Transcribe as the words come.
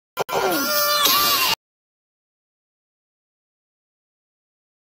Where?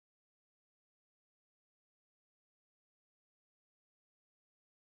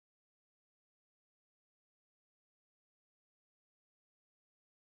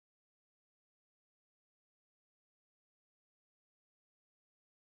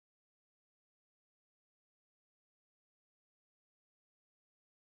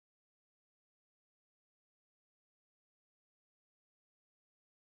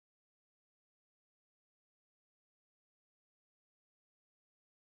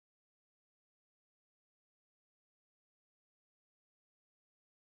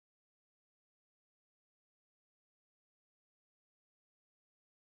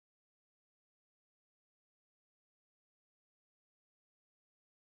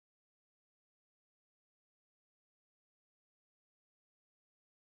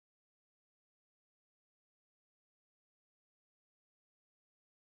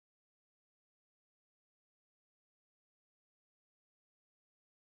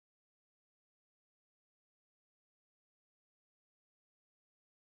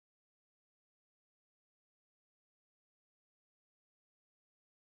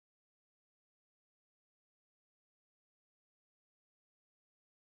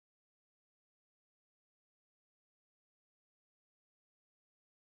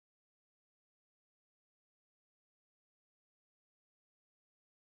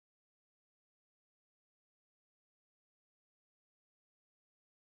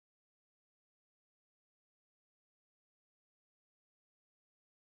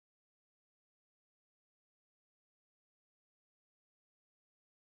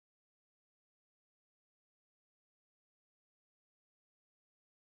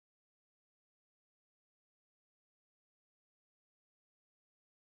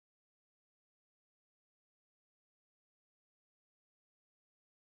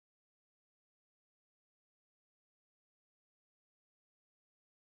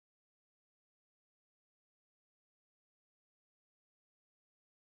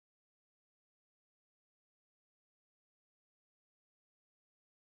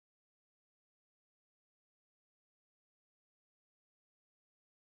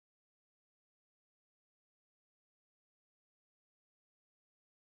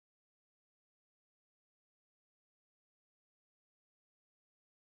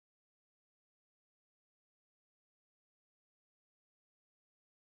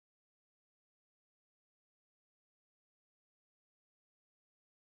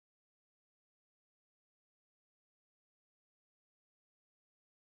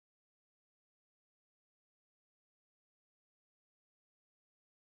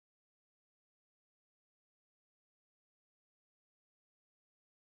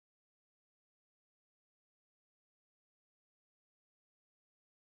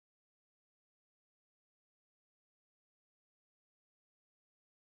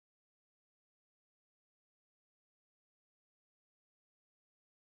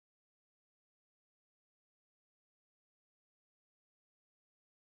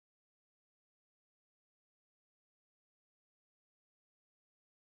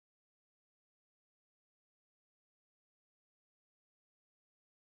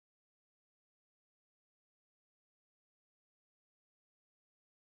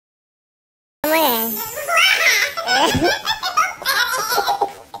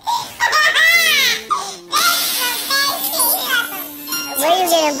 Where you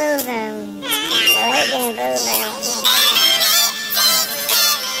getting boo from? Where you getting boo from?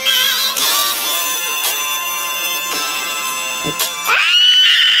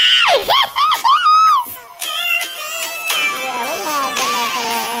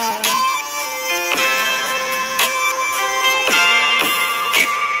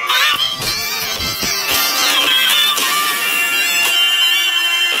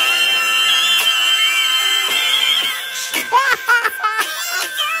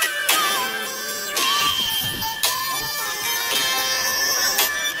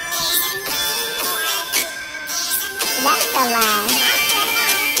 That's a lie.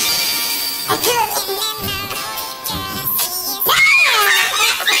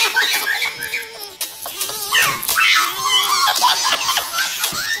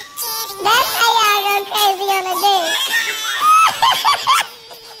 That's how y'all go crazy on a date.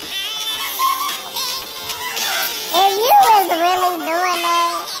 If you was really doing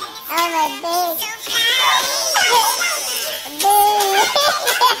that on a date, dude.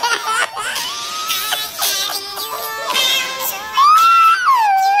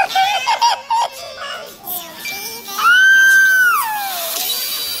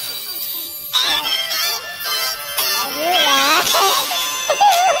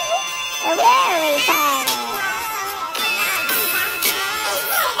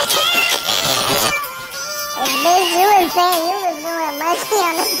 Bitch, you was saying you was going musky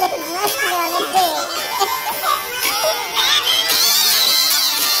on the dick, musky on the dick.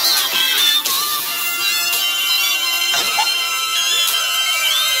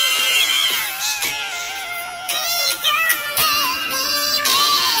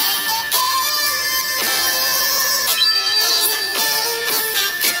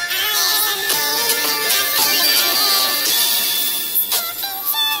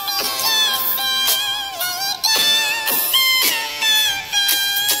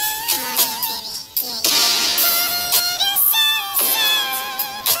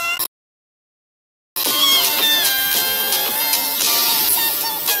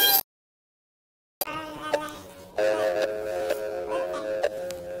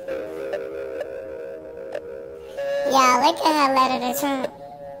 Yeah, look at her letter to Trump.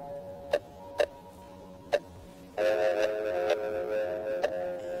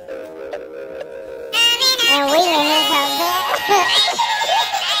 And we in his hotel.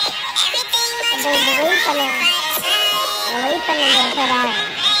 The reasoning been put out.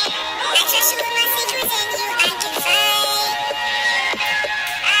 I trust you with my secrets and you I can find.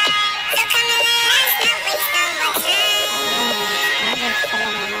 So come and let us not waste all my time. I just put it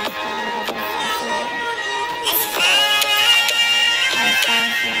on my phone. It's fine. It's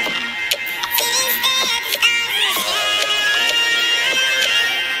fine.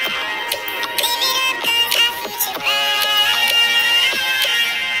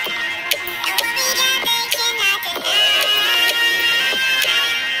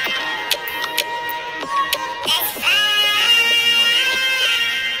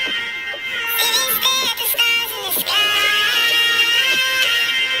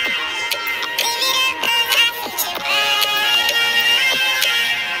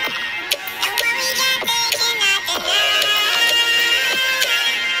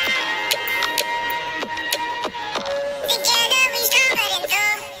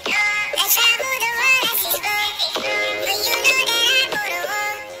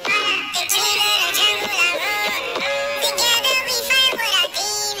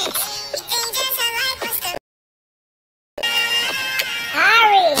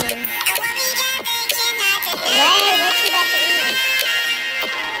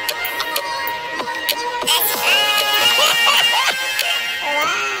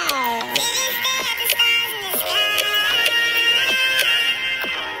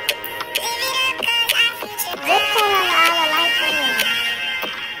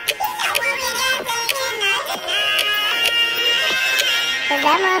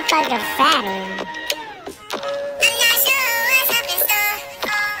 That motherfucker fatty. I'm not sure what's up in store.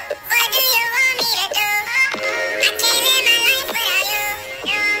 What do you want me to do? I can't live my life without you.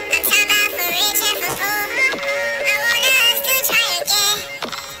 I'm talking about for rich and for poor. I want us to try again.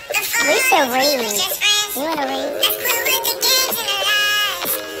 We should read. You wanna read? Let's quit with the games and the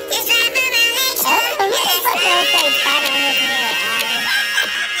lies. Just drive by my legs. What the fuck else say fat on his head?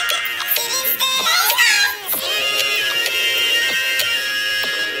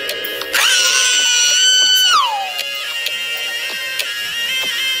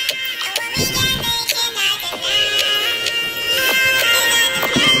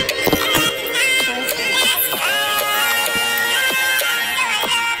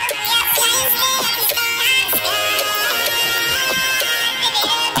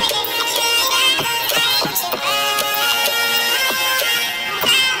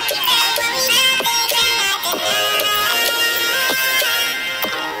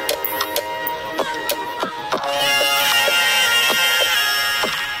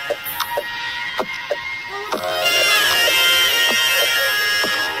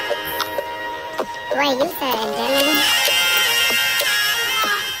 Wait, you said indemnity?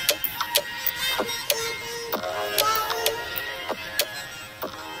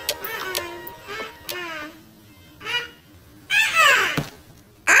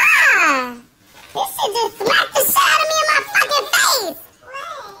 This shit just smacked the shit out of me in my fucking face!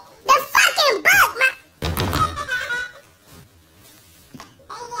 The fucking book,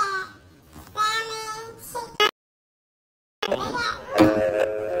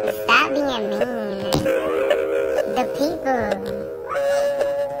 Stop being mean. The people.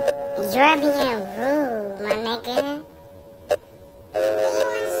 You're being rude, my nigga.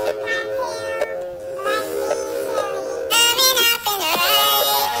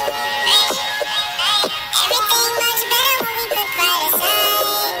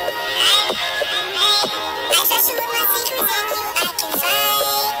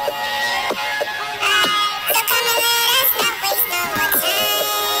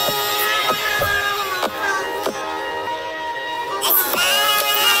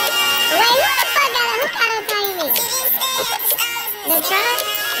 Wait, who the fuck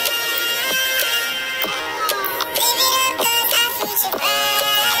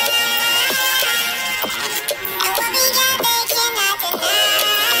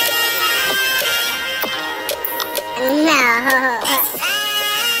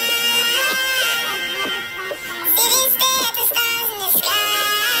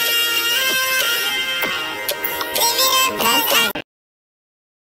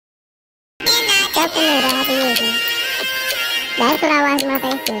That's what I wash my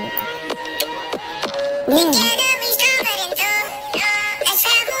face with. Yeah.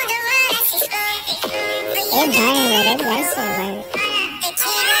 It burns, but that shit works.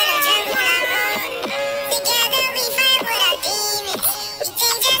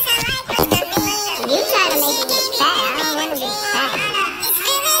 You try to make me fat. I don't want to be fat.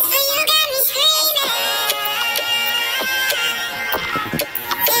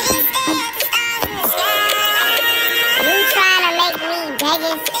 You trying to make me beg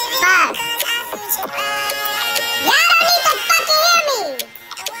as fuck. Y'all don't need to fucking hear me.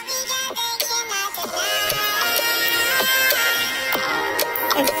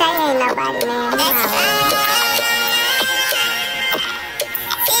 It's say ain't nobody, man.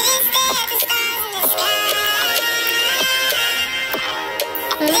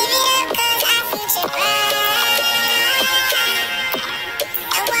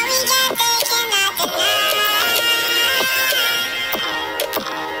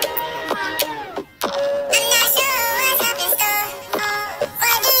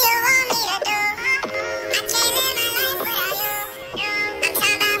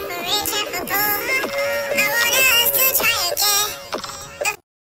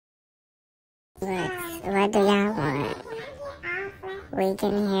 What do y'all want? We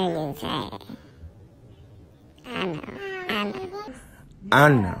can hear you say. I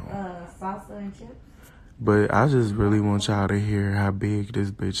know. Salsa and chips? But I just really want y'all to hear how big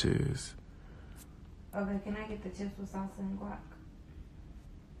this bitch is. Okay, can I get the chips with salsa and guac?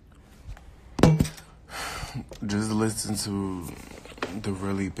 Just listen to the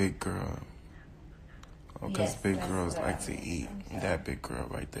really big girl. Because big girls like to eat. That big girl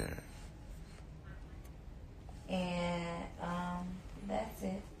right there. And that's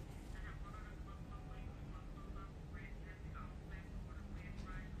it.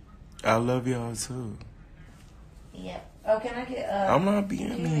 I love y'all too. Yep. Oh, can I get I'm not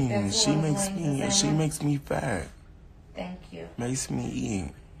being mean. She makes me fat. Thank you. Makes me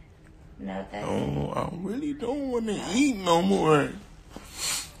eat. No, thank you. I really don't want to eat no more.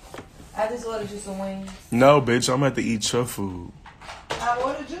 I just ordered you some wings. No, bitch, I'm about to eat your food. I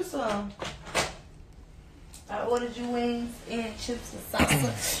ordered you some. I ordered you wings and chips and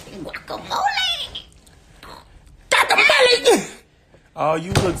salsa and guacamole. Guacamole! Oh,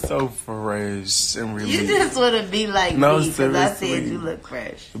 you look so fresh and really. You just want to be like me because I said you look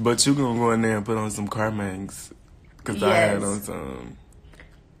fresh. But you gonna go in there and put on some Carmex because I had on some.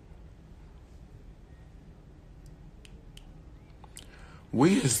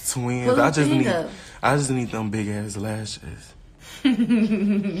 We is twins. Well, I just need them big ass lashes.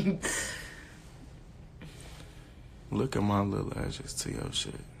 Look at my little lashes to your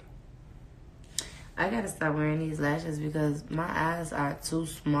shit. I gotta stop wearing these lashes because my eyes are too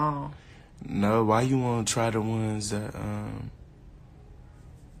small. No, why you wanna try the ones that I'm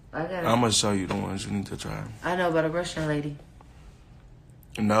gonna show you the ones you need to try. I know about a Russian lady.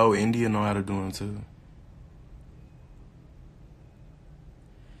 No, India know how to do them too.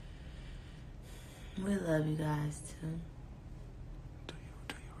 We love you guys too. Do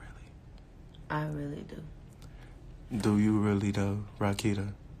you really? I really do. Do you really though,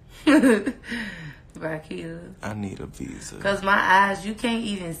 Rakita? Rakita. I need a visa. Cause my eyes, you can't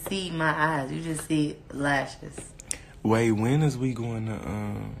even see my eyes. You just see lashes. Wait, when is we going to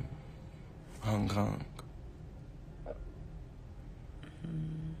Hong Kong?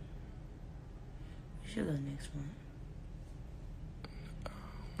 We should go next month.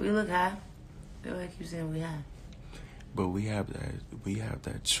 We look high. I keep saying we high. But we have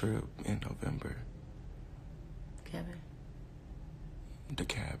that trip in November. Kevin. The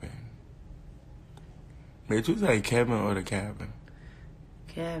cabin. Did you say Kevin or the cabin?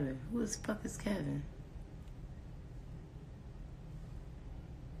 Kevin. Who the fuck is Kevin?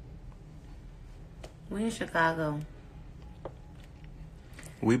 We in Chicago.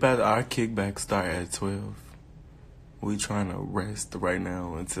 Our kickback start at 12. We trying to rest right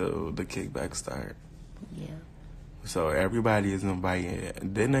now until the kickback start. Yeah. So everybody is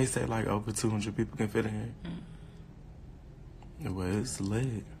invited. Didn't they say like over 200 people can fit in here? Well, it's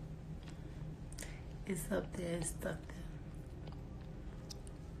lit. It's up there. It's stuck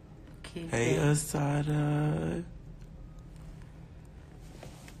there. Hey, Asada.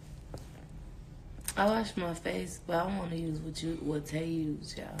 I wash my face, but I want to use what Tay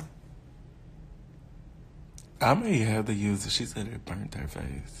used, y'all. I may have to use it. She said it burnt her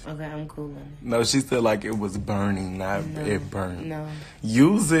face. Okay, I'm cool on it. No, she said like it was burning, not it burnt. No.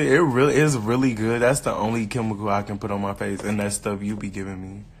 Use it. It really is really good. That's the only chemical I can put on my face, and that stuff you be giving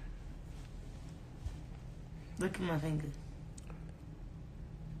me. Look at my finger.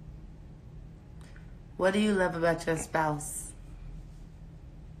 What do you love about your spouse?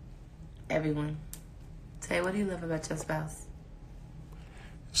 everyone. Tay, what do you love about your spouse?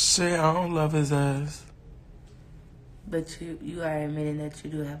 Shit, I don't love his ass. But you are admitting that you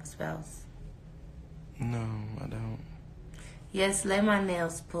do have a spouse. No, I don't. Yes, let my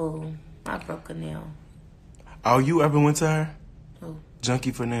nails pull. I broke a nail. Oh, you ever went to her? Who?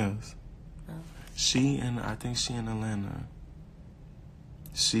 Junkie for Nails. Oh. I think she in Atlanta.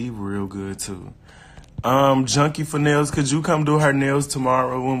 She real good too. Junkie for Nails, could you come do her nails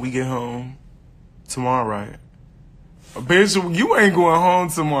tomorrow when we get home? Tomorrow, right? Bitch, you ain't going home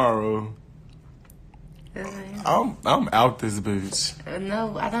tomorrow. I'm out this bitch.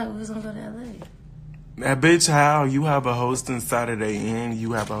 No, I thought we was gonna go to LA. That bitch, how? You have a hosting Saturday and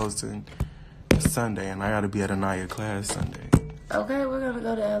you have a hosting Sunday, and I gotta be at Anaya class Sunday. Okay, we're gonna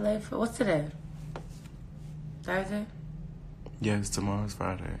go to LA for what's today? Thursday? Yes, tomorrow's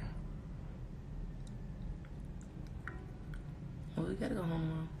Friday. Well, we gotta go home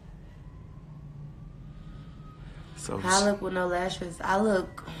tomorrow. So How I look with no lashes? I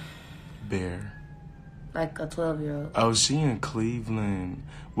look bare. like a 12-year-old. Oh, she in Cleveland.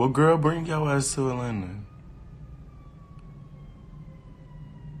 Well, girl, bring your ass to Atlanta.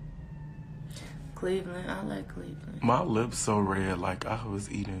 Cleveland, I like Cleveland. My lips so red, like I was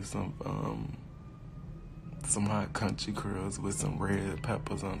eating some hot country curls with some red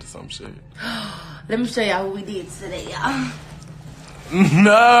peppers on some shit. Let me show y'all what we did today, y'all.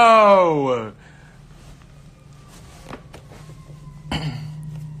 No!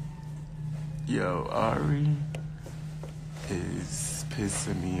 Yo, Ari is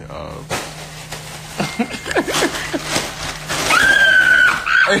pissing me off.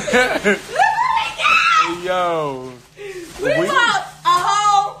 Yo, We bought a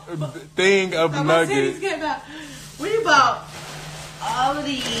whole thing of nuggets. We bought all of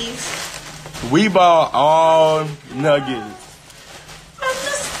these We bought all nuggets. from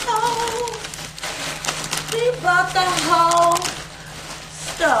the store. We bought the whole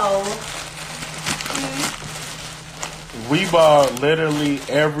store. We bought literally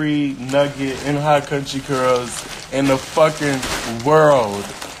every nugget in Hot Country Curls in the fucking world.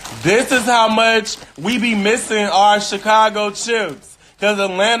 This is how much we be missing our Chicago chips. Because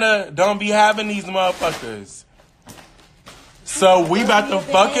Atlanta don't be having these motherfuckers. So we about to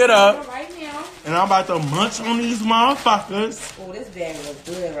fuck it up. Right now. And I'm about to munch on these motherfuckers. Oh, this bag looks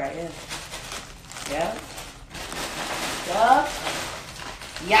good right here. Yeah. Yup.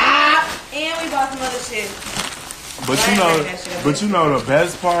 Yeah. And we bought some other shit. But you know the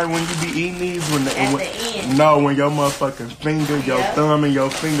best part when you be eating these when At the end. when your motherfucking finger, your Yep. thumb and your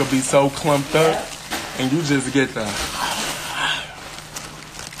finger be so clumped up Yep. and you just get the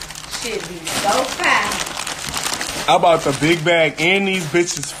Shit be so fast. I bought the big bag and these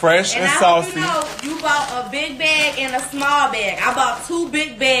bitches fresh and I saucy. hope you bought a big bag and a small bag. I bought 2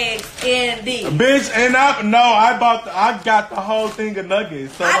 big bags and these. Bitch, and I got the whole thing of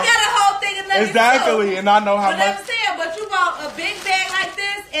nuggets. So I got a whole thing of nuggets exactly, too. and I know how But much. I'm saying, but you bought a big bag like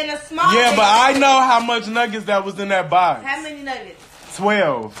this and a small Yeah, bag. but I know how much nuggets that was in that box. How many nuggets?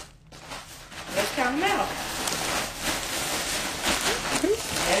 12. Let's count them out.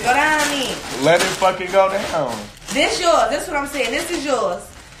 Let's go down then. Let it fucking go down. This yours. This is what I'm saying. This is yours.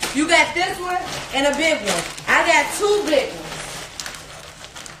 You got this one and a big one. I got 2 big ones.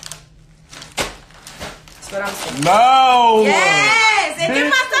 That's what I'm saying. No. Yes! And give Bitch.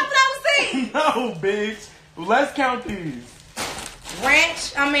 my sunflower seeds. No, bitch. Let's count these.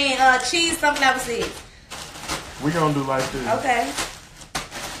 Cheese sunflower seeds. We gonna do like this. Okay.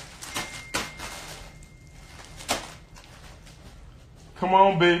 Come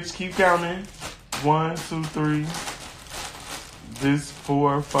on, bitch. Keep counting. 1, 2, 3. This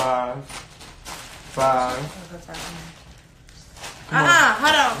 4, 5. 5.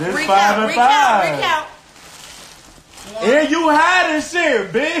 Hold on. This Recount, 5 and recount, 5. recount. And you hiding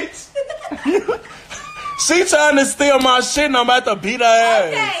shit, bitch. She trying to steal my shit and I'm about to beat her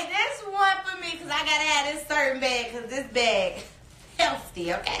ass. Okay, this one for me because I gotta have this certain bag because this bag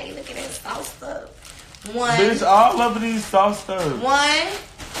healthy. Okay, look at that sauce up. 1. Bitch, all of these sauce stuff.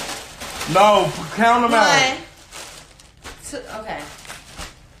 1. No, count them out. 1. 2. Okay.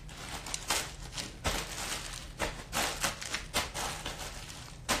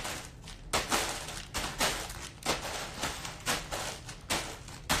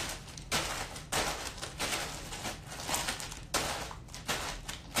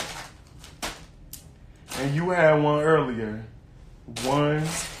 And you had one earlier. 1,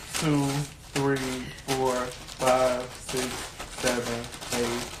 2, 3, 4, 5, 6, 7,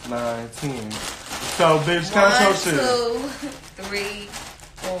 8, 9, 10. So, bitch, count your shit. 1, 2, 3,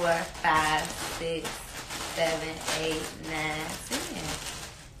 4, 5, 6, 7, 8, 9, 10.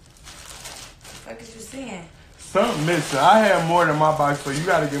 What is you saying? Something missing. I had more than my box, so you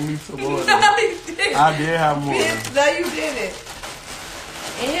gotta give me some more. No, you didn't. I did have more. Bitch, no, you didn't.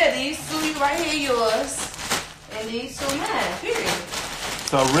 And here, these two right here yours. And these two mine, period.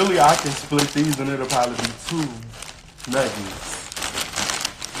 So really, I can split these and it'll probably be 2 nuggets.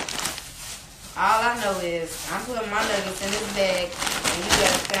 All I know is I'm putting my nuggets in this bag, and you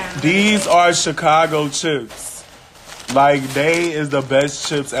gotta find These are Chicago chips. Like, they is the best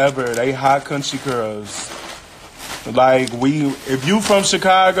chips ever. They hot country curls. Like, if you from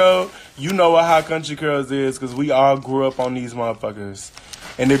Chicago, you know what hot country curls is, because we all grew up on these motherfuckers.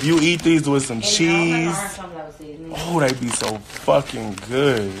 And if you eat these with some cheese, oh, they be so fucking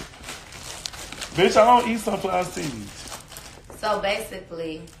good. Bitch, I don't eat sunflower seeds. So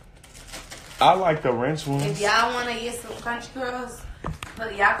basically, I like the ranch ones. if y'all want to get some country curls,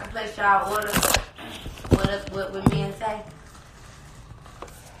 y'all can place y'all order with me and say.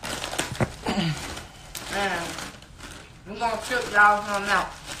 We're going to trip y'all from out.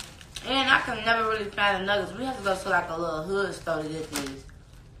 And I can never really find the nuggets. We have to go to like a little hood store to get these.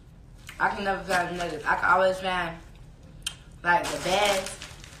 I can never find the nuggets. I can always find like the bags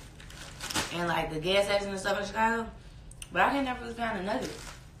and like the gas stations and stuff in Chicago. But I can never really find the nuggets.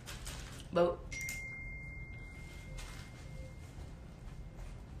 But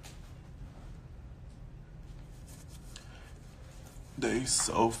they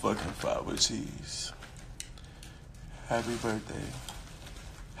so fucking fire with cheese. Happy birthday.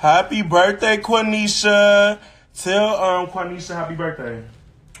 Happy birthday, Quanisha. Tell Quanisha happy birthday.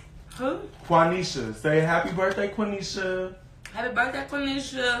 who? Quanisha. Say happy birthday, Quanisha. Happy birthday,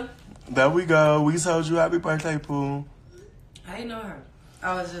 Quanisha. There we go. We told you happy birthday, Pooh. How you know her?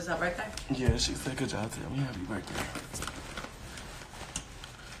 Oh, it's just her birthday? Yeah, she said good job. Tell me happy birthday.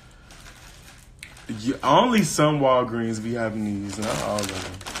 Yeah, only some Walgreens be having these, not all of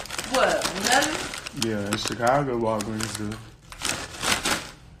them. What? Nothing? Yeah, Chicago Walgreens do.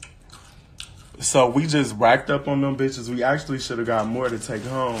 So we just racked up on them bitches. We actually should have got more to take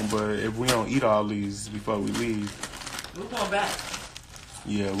home, but if we don't eat all these before we leave, We're going back.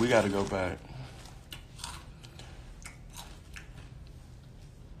 yeah, we got to go back.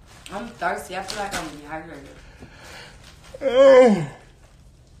 I'm thirsty. I feel like I'm dehydrated. Oh.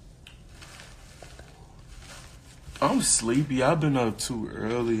 I'm sleepy. I've been up too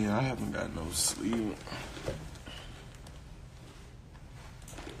early and I haven't got no sleep.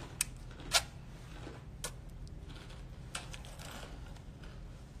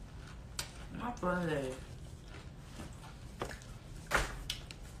 My birthday.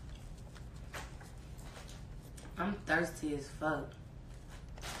 I'm thirsty as fuck.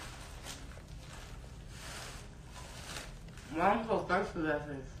 Why I'm so thirsty about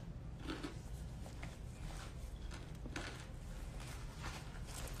this?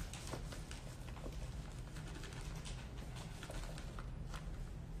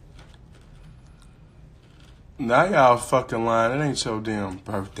 Now y'all fucking lying. It ain't your damn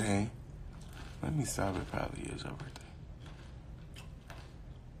birthday. Let me stop. It probably is your birthday.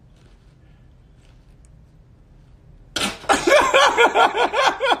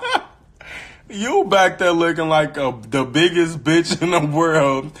 You back there looking like the biggest bitch in the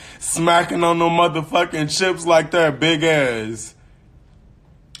world, smacking on them motherfucking chips like that big ass.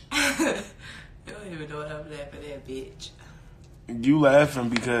 You don't even know what I'm laughing at, bitch. You laughing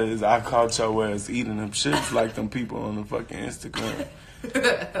because I caught your ass eating them chips like them people on the fucking Instagram.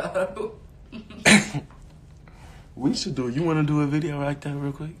 We should do. You want to do a video like that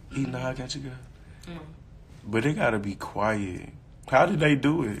real quick? Eating the hot country girl. Mm. But it gotta be quiet. How did they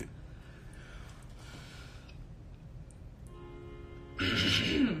do it? I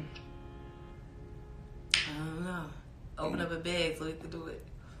don't know. Open up a bag so we can do it.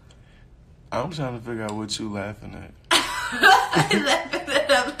 I'm trying to figure out what you laughing at. I'm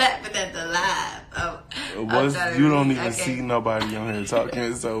laughing at the live. You don't even see nobody on here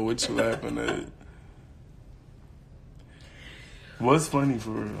talking, so what you laughing at? What's funny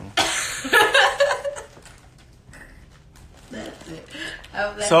for real? That's it.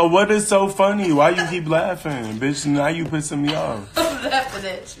 So what is so funny? Why you keep laughing? Bitch, now you pissing me off. I'm laughing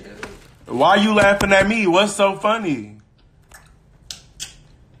at you. Why you laughing at me? What's so funny?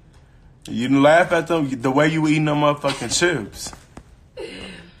 You laugh at the way you eating them motherfucking chips.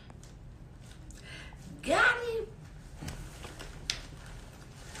 Got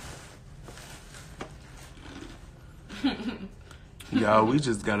him. Y'all, we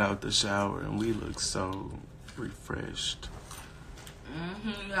just got out the shower and we look so refreshed.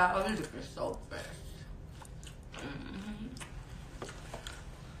 Y'all, we looking so fresh.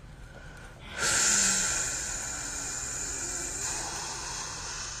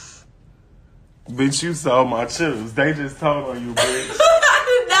 Bitch, you sold my chips. They just told on you, bitch. I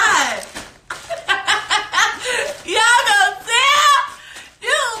did not. Y'all don't tell.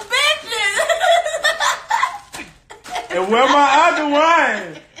 You bitches. And where my other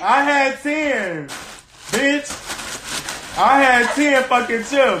one? I had 10. Bitch. I had 10 fucking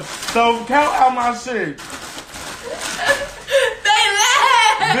chips. So count out my shit. They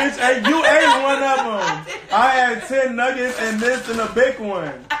laughed. Bitch, you ate one of them. I had 10 nuggets and this and a big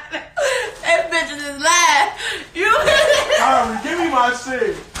one. That bitches is laugh. You Harvey, give me my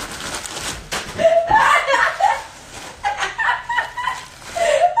shit.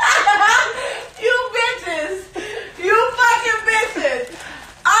 You bitches. You fucking bitches.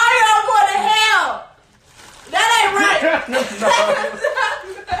 All y'all going to hell. That ain't right.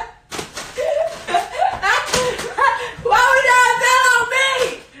 Why would y'all tell on me?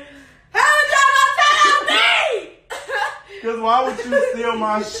 How would y'all gonna tell on me? Because why would you steal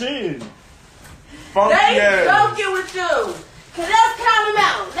my shit? Funky They ass. joking with you. Cause let's count them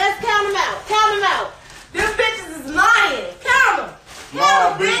out. Let's count them out. Count them out. Them bitches is lying. Count them. Nah,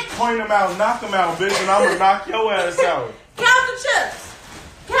 Count them, bitch, bitch. point them out, knock them out, bitch, and I'm gonna knock your ass out. Count the chips.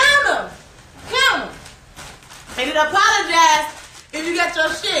 Count them. Count them. And then apologize if you got your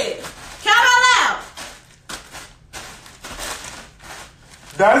shit. Count out loud.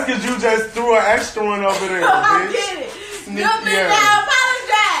 That's because you just threw an extra one over there, I bitch. get it. Sneaky Them bitches ass. now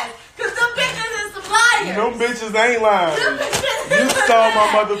apologize. Cause them bitches is some liars. Them bitches ain't lying. Them bitches You is stole my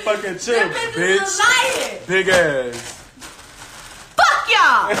lying. motherfucking Them chips, bitches bitch. is lying. Big ass. Fuck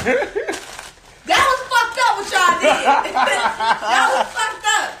y'all. That was fucked up what y'all did. That was fucked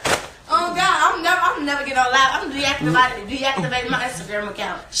up. Oh God, I'm never getting on live. I'm deactivating my Instagram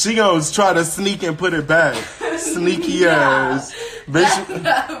account. She gonna try to sneak and put it back. Sneaky Nah. ass. Bitch. That's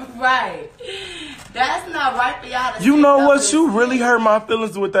not right. That's not right for y'all to You stick know up what? and You sneak. really hurt my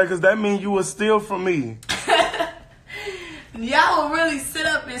feelings with that because that means you will steal from me. Y'all will really sit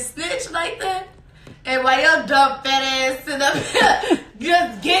up and snitch like that? And while your dumb fat ass sit up here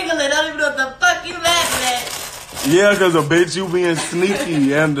just giggling, don't even know what the fuck you laughing at. Yeah, because a bitch, you being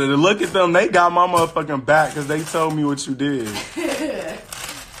sneaky. And to look at them, they got my motherfucking back because they told me what you did.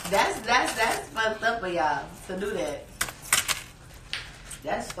 That's fucked up for y'all to do that.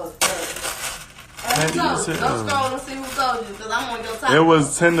 That's fucked up. Maybe Go you said, scroll and see who told you, because I'm on your taco. It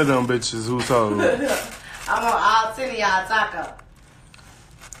was 10 of them bitches who told me. I'm on all 10 of y'all taco.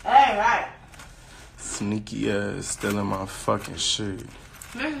 That ain't right. Sneaky ass stealing my fucking shit.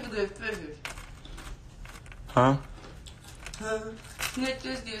 Snitches get stitches. Huh?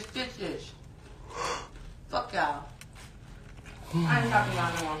 Snitches get stitches. Fuck y'all. I ain't talking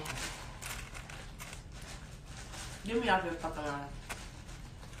about no more. Get me off your fucking line.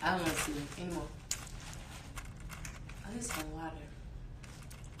 I don't want to see you anymore. I need some water.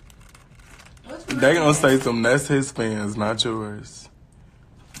 What's your They gonna name? say something. That's his fans, not yours.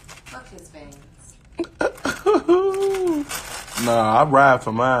 Fuck his fans. Nah, I ride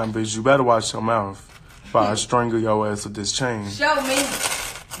for mine, bitch. You better watch your mouth. If I strangle your ass with this chain. Show me.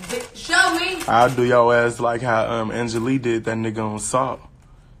 Show me. I'll do your ass like how Angelique did that nigga on Salt.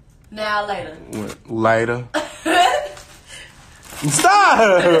 Now later. Later.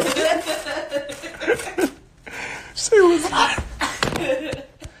 Stop! She was like...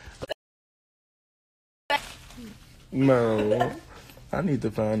 No. I need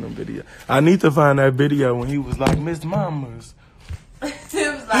to find them video. I need to find that video when he was like, Miss Mamas. He was He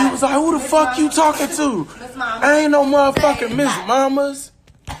was like, who the fuck you talking to? Miss Mama. I ain't no motherfucking Miss Mamas.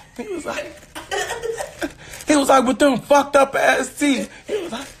 He was like, with them fucked up ass teeth. He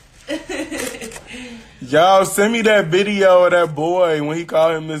was like, y'all send me that video of that boy when he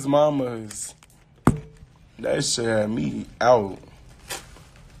called him Miss Mamas. That shit had me out.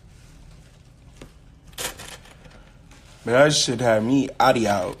 Man, that shit had me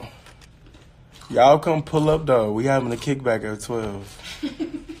out. Y'all come pull up though. We having a kickback at 12.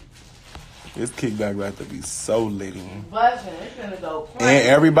 This kickback about to be so litty. Buzzing. It's gonna go crazy. And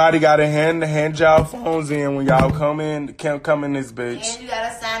everybody gotta hand y'all phones in when y'all come in this bitch. And you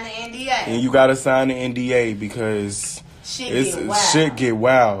gotta sign the NDA. And you gotta sign the NDA because shit get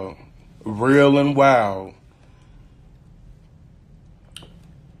wild. Real and wild.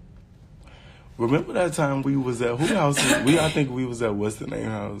 Remember that time we was at who house? I think we was at what's the name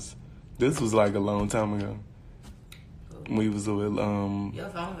house. This was like a long time ago. We was with Your phone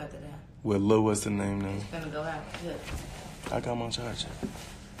got to die. with Lil what's the name now? It's gonna go out. Good. I got my charger.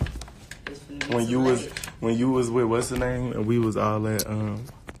 It's finna be When too you late. was with what's the name and we was all at them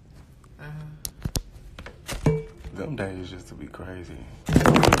days used to be crazy.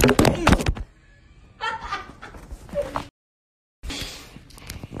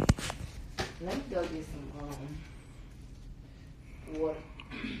 Let me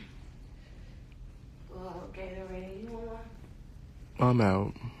I'm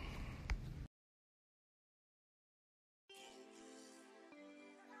out.